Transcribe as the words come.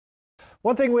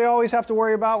One thing we always have to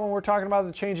worry about when we're talking about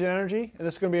the change in energy, and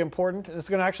this is going to be important, and it's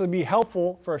going to actually be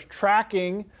helpful for us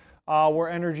tracking where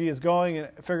energy is going and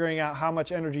figuring out how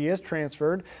much energy is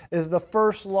transferred, is the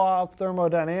first law of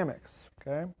thermodynamics.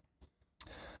 Okay?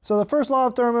 So the first law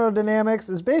of thermodynamics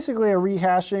is basically a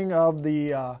rehashing of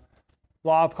the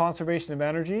law of conservation of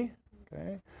energy.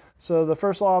 Okay? So the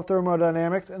first law of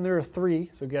thermodynamics, and there are three,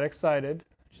 so get excited,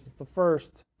 which is the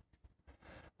first.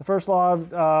 The first law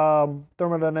of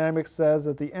thermodynamics says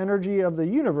that the energy of the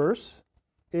universe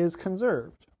is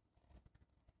conserved.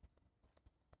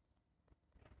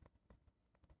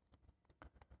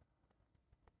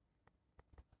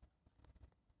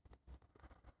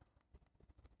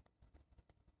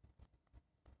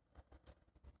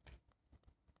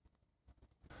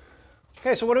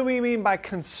 Okay, so what do we mean by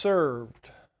conserved?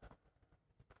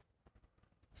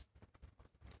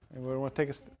 Anybody want to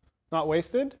take a not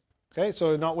wasted? Okay,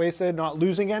 so not wasted, not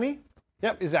losing any?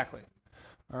 Yep, exactly.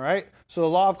 All right, so the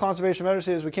law of conservation of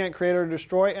energy is we can't create or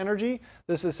destroy energy.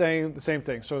 This is saying the same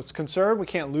thing. So it's conserved, we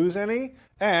can't lose any,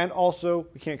 and also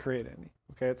we can't create any.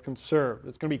 Okay, it's conserved.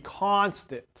 It's going to be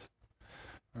constant.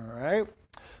 All right.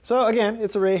 So again,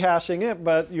 it's a rehashing it,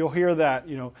 but you'll hear that,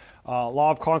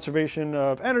 law of conservation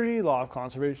of energy, law of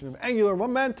conservation of angular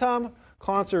momentum.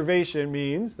 Conservation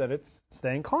means that it's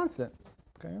staying constant.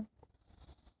 Okay.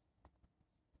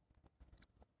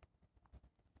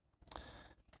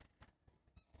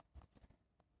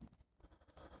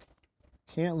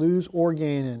 Can't lose or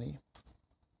gain any.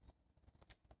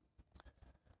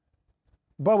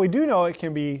 But we do know it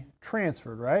can be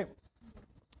transferred, right?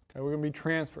 Okay, we're going to be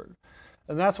transferred.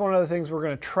 And that's one of the things we're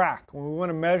going to track. When we want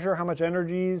to measure how much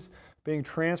energy is being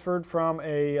transferred from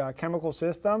a chemical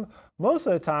system, most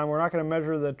of the time we're not going to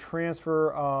measure the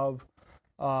transfer of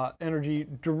energy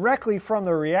directly from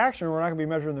the reaction. We're not going to be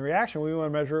measuring the reaction. We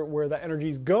want to measure where the energy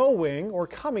is going or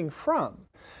coming from.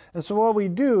 And so what we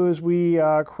do is we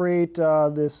create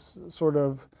this sort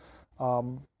of,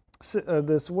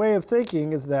 this way of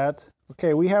thinking is that,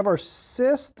 okay, we have our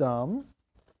system.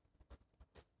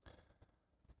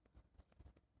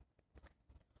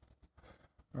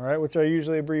 All right, which I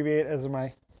usually abbreviate as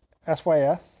my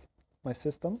SYS, my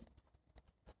system.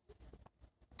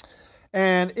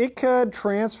 And it could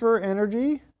transfer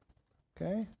energy,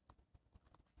 okay?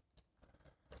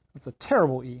 That's a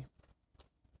terrible E.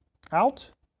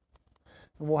 Out,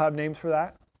 and we'll have names for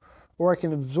that. Or it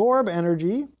can absorb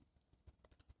energy.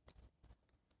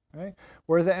 Okay?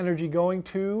 Where's the energy going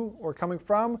to or coming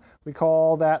from? We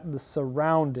call that the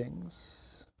surroundings.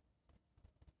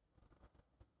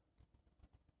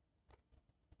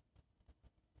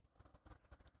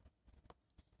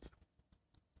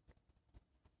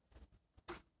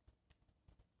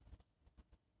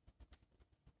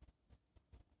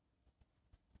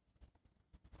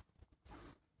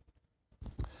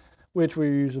 Which we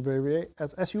usually abbreviate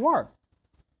as SUR.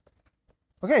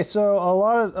 Okay,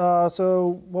 so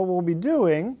so what we'll be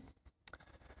doing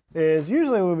is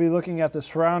usually we'll be looking at the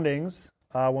surroundings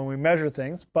when we measure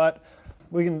things, but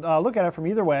we can look at it from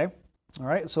either way. All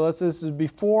right, so this is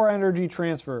before energy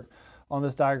transfer on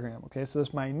this diagram. Okay, so this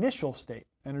is my initial state,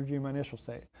 energy in my initial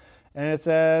state, and it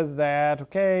says that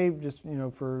just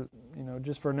for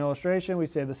an illustration, we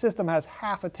say the system has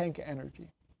half a tank of energy.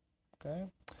 Okay.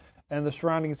 And the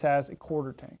surroundings has a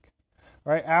quarter tank.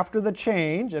 Right? After the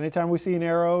change, anytime we see an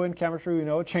arrow in chemistry, we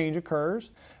know a change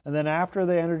occurs. And then after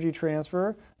the energy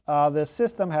transfer, the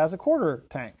system has a quarter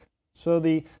tank. So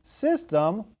the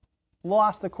system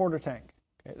lost the quarter tank.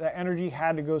 Okay? That energy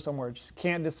had to go somewhere. It just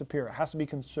can't disappear. It has to be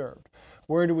conserved.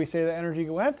 Where do we say the energy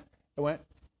went? It went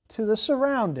to the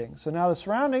surroundings. So now the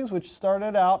surroundings, which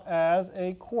started out as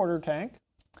a quarter tank,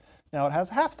 now it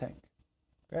has a half tank.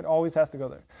 It always has to go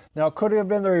there. Now, could it have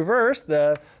been the reverse?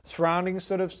 The surroundings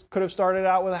could have started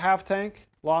out with a half tank,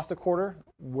 lost a quarter.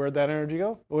 Where'd that energy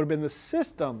go? It would have been the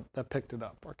system that picked it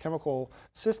up. Our chemical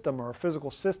system or our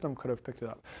physical system could have picked it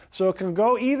up. So it can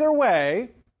go either way,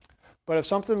 but if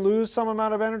something loses some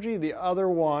amount of energy, the other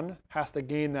one has to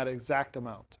gain that exact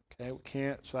amount. Okay, we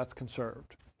can't, so that's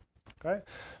conserved. Okay,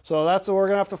 so that's what we're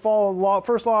going to have to follow the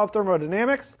first law of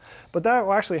thermodynamics, but that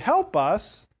will actually help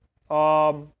us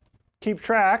keep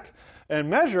track and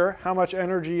measure how much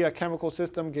energy a chemical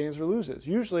system gains or loses.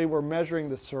 Usually we're measuring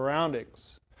the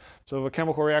surroundings. So if a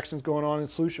chemical reaction is going on in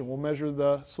solution, we'll measure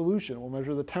the solution. We'll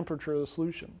measure the temperature of the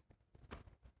solution.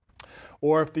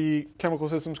 Or if the chemical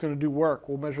system is going to do work,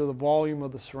 we'll measure the volume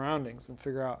of the surroundings and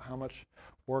figure out how much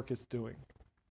work it's doing.